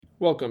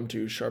Welcome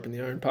to Sharpen the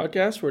Iron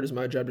podcast, where it is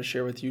my job to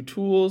share with you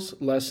tools,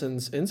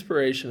 lessons,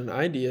 inspiration, and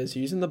ideas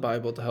using the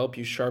Bible to help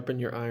you sharpen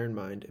your iron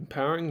mind,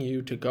 empowering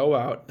you to go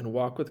out and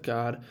walk with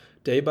God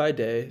day by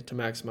day to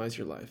maximize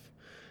your life.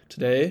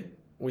 Today,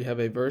 we have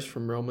a verse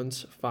from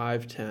Romans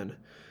 5:10.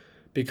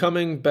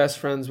 Becoming best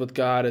friends with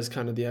God is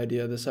kind of the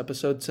idea of this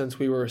episode. Since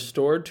we were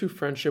restored to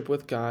friendship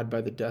with God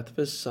by the death of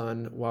his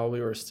Son while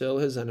we were still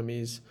his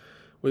enemies,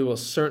 we will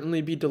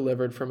certainly be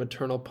delivered from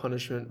eternal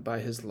punishment by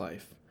his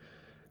life.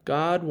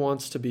 God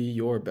wants to be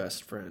your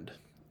best friend.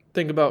 Let's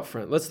think about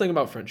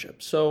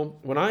friendship. So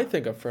when I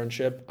think of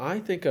friendship, I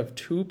think of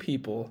two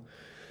people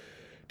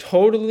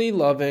totally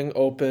loving,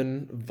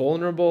 open,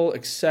 vulnerable,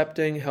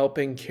 accepting,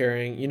 helping,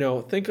 caring.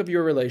 Think of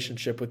your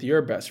relationship with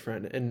your best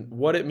friend and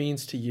what it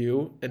means to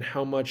you and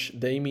how much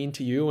they mean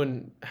to you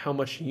and how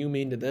much you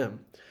mean to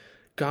them.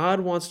 God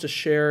wants to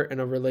share in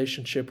a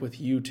relationship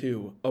with you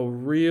too. A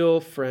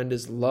real friend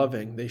is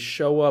loving. They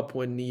show up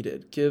when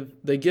needed.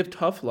 They give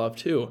tough love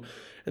too.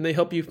 And they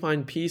help you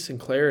find peace and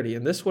clarity.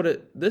 And this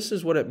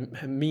is what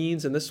it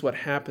means, and this is what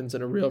happens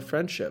in a real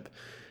friendship.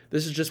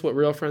 This is just what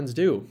real friends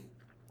do.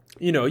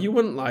 You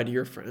wouldn't lie to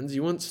your friends.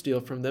 You wouldn't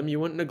steal from them. You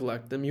wouldn't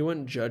neglect them. You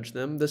wouldn't judge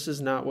them. This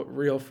is not what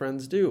real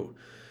friends do.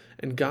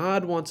 And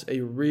God wants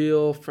a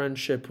real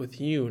friendship with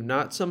you,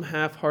 not some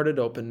half-hearted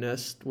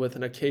openness with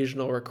an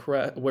occasional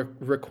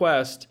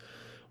request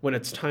when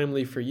it's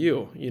timely for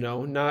you.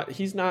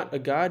 He's not a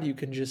God you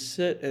can just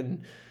sit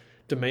and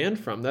demand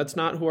from. That's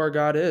not who our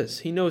God is.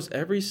 He knows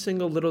every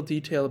single little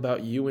detail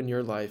about you and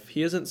your life.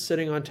 He isn't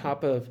sitting on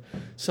top of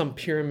some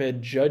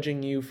pyramid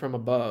judging you from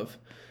above.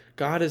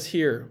 God is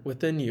here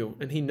within you,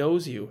 and he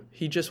knows you.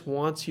 He just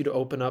wants you to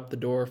open up the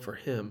door for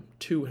him,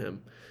 to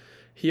him.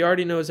 He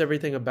already knows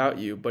everything about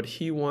you, but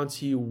he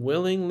wants you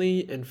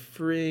willingly and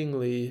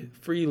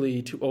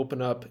freely to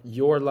open up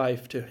your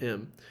life to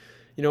him.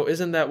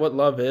 Isn't that what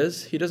love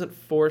is? He doesn't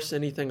force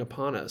anything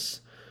upon us.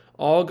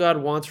 All God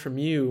wants from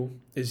you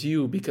is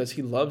you because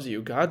he loves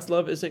you. God's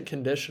love isn't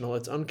conditional,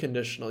 it's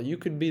unconditional. You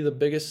could be the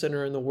biggest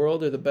sinner in the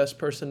world or the best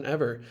person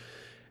ever.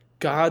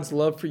 God's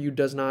love for you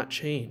does not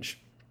change.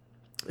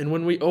 And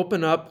when we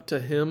open up to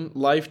him,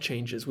 life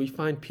changes. We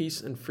find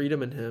peace and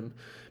freedom in him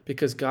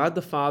because God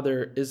the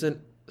Father isn't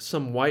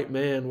some white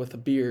man with a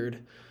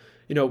beard.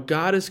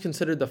 God is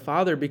considered the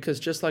Father because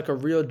just like a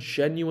real,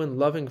 genuine,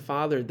 loving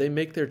father, they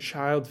make their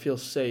child feel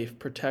safe,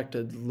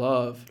 protected,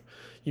 loved.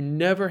 You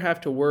never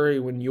have to worry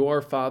when your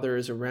Father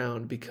is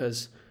around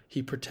because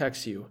he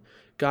protects you.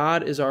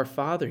 God is our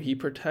Father. He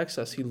protects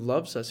us. He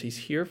loves us. He's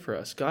here for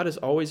us. God is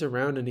always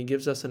around, and he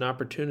gives us an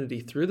opportunity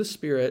through the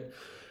Spirit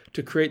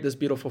to create this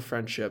beautiful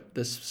friendship,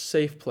 this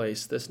safe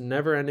place, this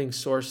never-ending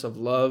source of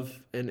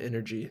love and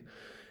energy.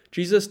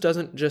 Jesus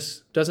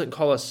doesn't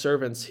call us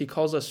servants. He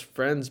calls us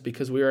friends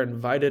because we are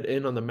invited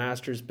in on the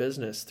Master's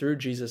business through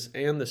Jesus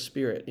and the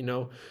Spirit.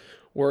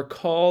 We're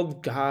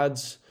called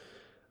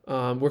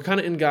we're kind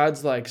of in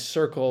God's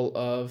circle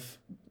of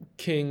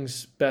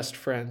king's best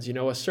friends.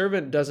 A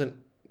servant doesn't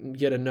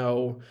get in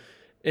on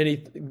any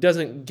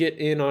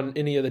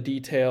of the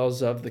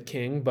details of the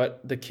king,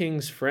 but the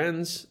king's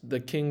friends,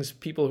 the king's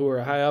people who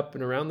are high up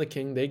and around the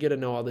king, they get to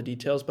know all the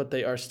details, but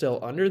they are still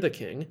under the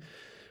king,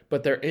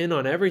 but they're in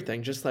on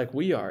everything just like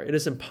we are. It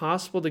is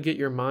impossible to get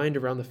your mind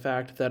around the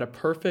fact that a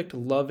perfect,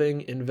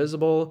 loving,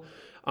 invisible,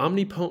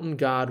 omnipotent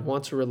God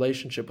wants a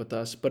relationship with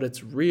us, but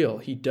it's real.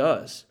 He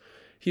does.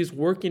 He's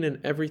working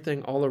in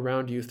everything all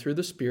around you through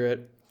the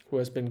Spirit who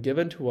has been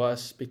given to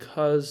us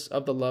because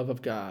of the love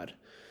of God.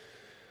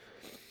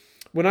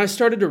 When I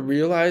started to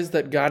realize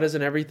that God is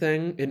in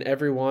everything, in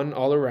everyone,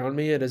 all around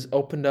me, it has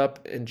opened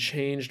up and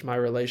changed my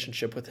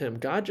relationship with him.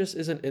 God just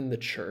isn't in the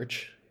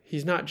church.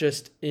 He's not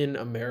just in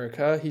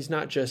America. He's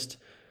not just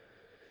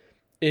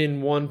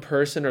in one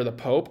person or the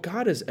Pope.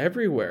 God is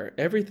everywhere.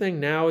 Everything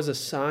now is a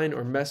sign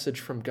or message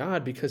from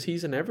God because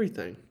he's in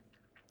everything.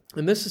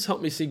 And this has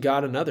helped me see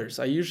God in others.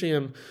 I usually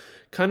am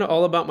kind of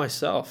all about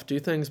myself, do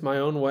things my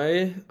own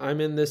way.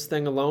 I'm in this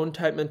thing alone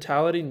type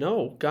mentality.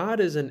 No, God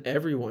is in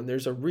everyone.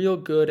 There's a real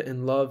good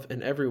and love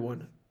in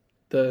everyone.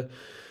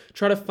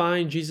 Try to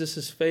find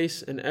Jesus'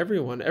 face in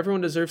everyone.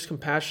 Everyone deserves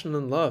compassion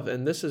and love.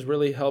 And this has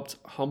really helped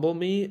humble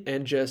me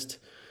and just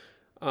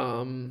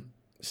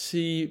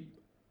see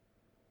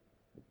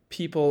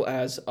people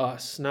as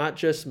us, not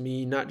just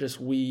me, not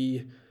just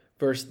we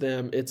versus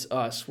them. It's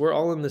us. We're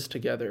all in this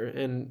together.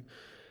 And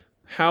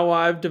how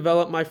I've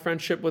developed my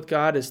friendship with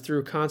God is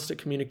through constant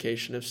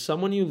communication. If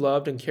someone you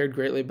loved and cared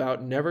greatly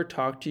about never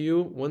talked to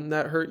you, wouldn't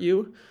that hurt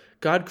you?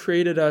 God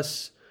created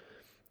us,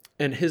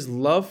 and his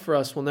love for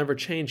us will never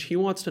change. He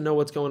wants to know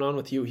what's going on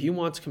with you. He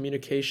wants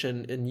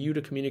communication and you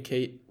to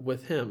communicate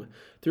with him.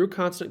 Through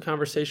constant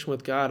conversation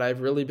with God,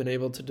 I've really been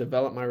able to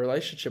develop my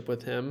relationship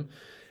with him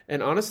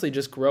and honestly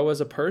just grow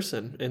as a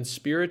person and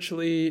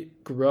spiritually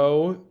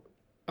grow.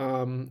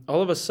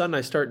 All of a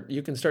sudden,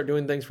 you can start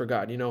doing things for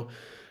God.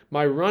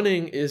 My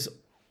running is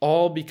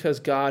all because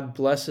God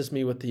blesses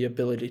me with the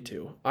ability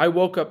to. I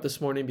woke up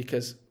this morning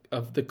because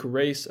of the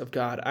grace of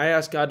God. I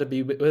ask God to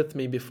be with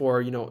me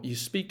before, you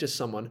speak to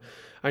someone.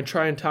 I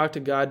try and talk to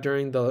God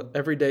during the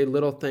everyday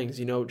little things,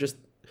 just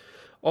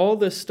all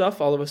this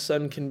stuff all of a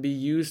sudden can be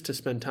used to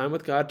spend time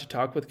with God, to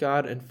talk with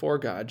God, and for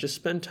God. Just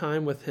spend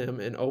time with him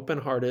in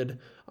open-hearted,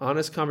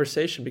 honest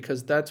conversation,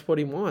 because that's what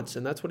he wants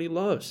and that's what he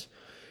loves.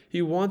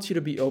 He wants you to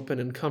be open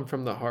and come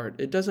from the heart.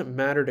 It doesn't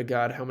matter to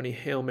God how many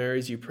Hail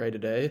Marys you pray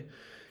today.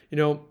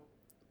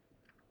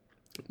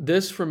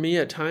 This for me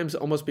at times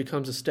almost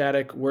becomes a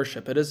static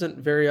worship. It isn't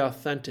very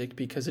authentic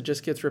because it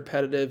just gets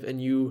repetitive and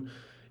you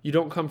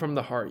don't come from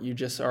the heart. You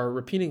just are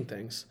repeating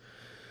things.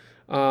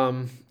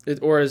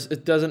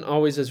 It doesn't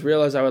always as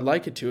real as I would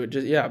like it to.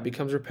 It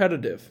becomes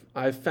repetitive.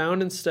 I've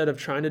found instead of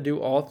trying to do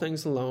all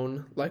things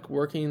alone, like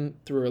working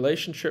through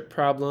relationship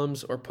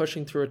problems or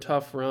pushing through a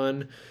tough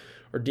run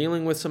or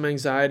dealing with some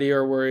anxiety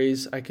or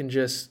worries, I can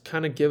just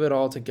kind of give it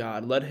all to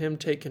God. Let him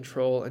take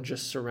control and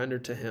just surrender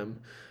to him.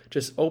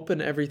 Just open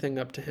everything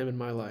up to him in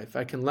my life.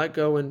 I can let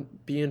go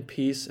and be in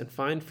peace and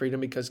find freedom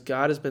because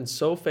God has been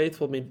so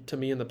faithful to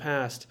me in the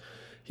past.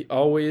 He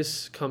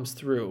always comes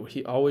through.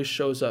 He always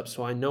shows up,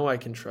 so I know I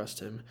can trust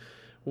him.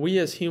 We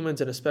as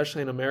humans, and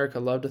especially in America,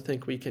 love to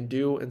think we can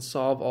do and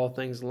solve all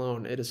things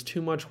alone. It is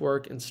too much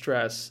work and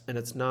stress, and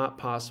it's not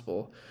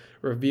possible.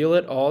 Reveal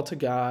it all to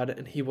God,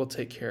 and he will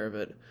take care of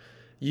it.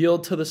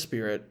 Yield to the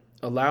Spirit.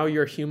 Allow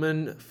your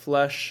human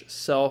flesh,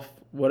 self,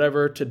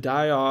 whatever, to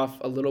die off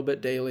a little bit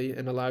daily,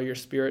 and allow your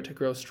spirit to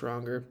grow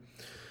stronger.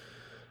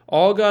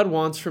 All God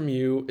wants from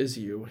you is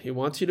you. He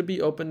wants you to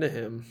be open to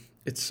him.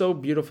 It's so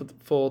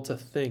beautiful to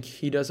think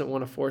he doesn't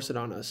want to force it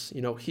on us.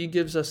 He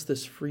gives us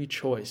this free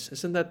choice.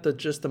 Isn't that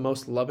just the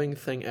most loving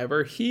thing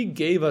ever? He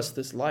gave us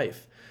this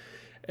life,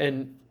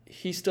 and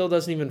he still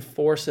doesn't even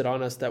force it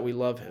on us that we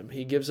love him.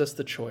 He gives us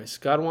the choice.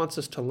 God wants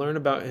us to learn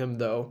about him,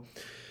 though,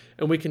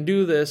 and we can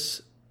do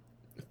this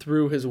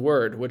through his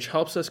word, which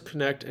helps us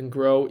connect and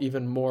grow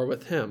even more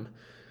with him.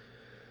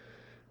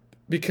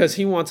 Because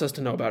he wants us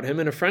to know about him.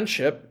 In a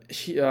friendship,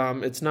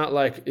 it's not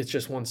like it's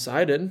just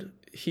one-sided.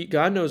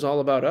 God knows all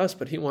about us,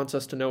 but he wants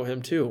us to know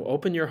him too.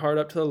 Open your heart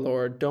up to the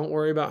Lord. Don't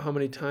worry about how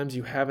many times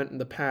you haven't in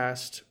the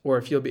past or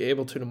if you'll be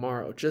able to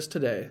tomorrow. Just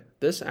today,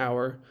 this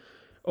hour,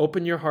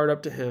 open your heart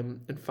up to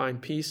him and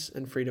find peace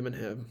and freedom in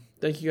him.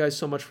 Thank you guys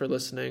so much for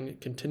listening.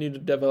 Continue to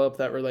develop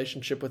that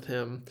relationship with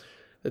him.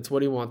 That's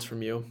what he wants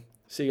from you.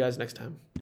 See you guys next time.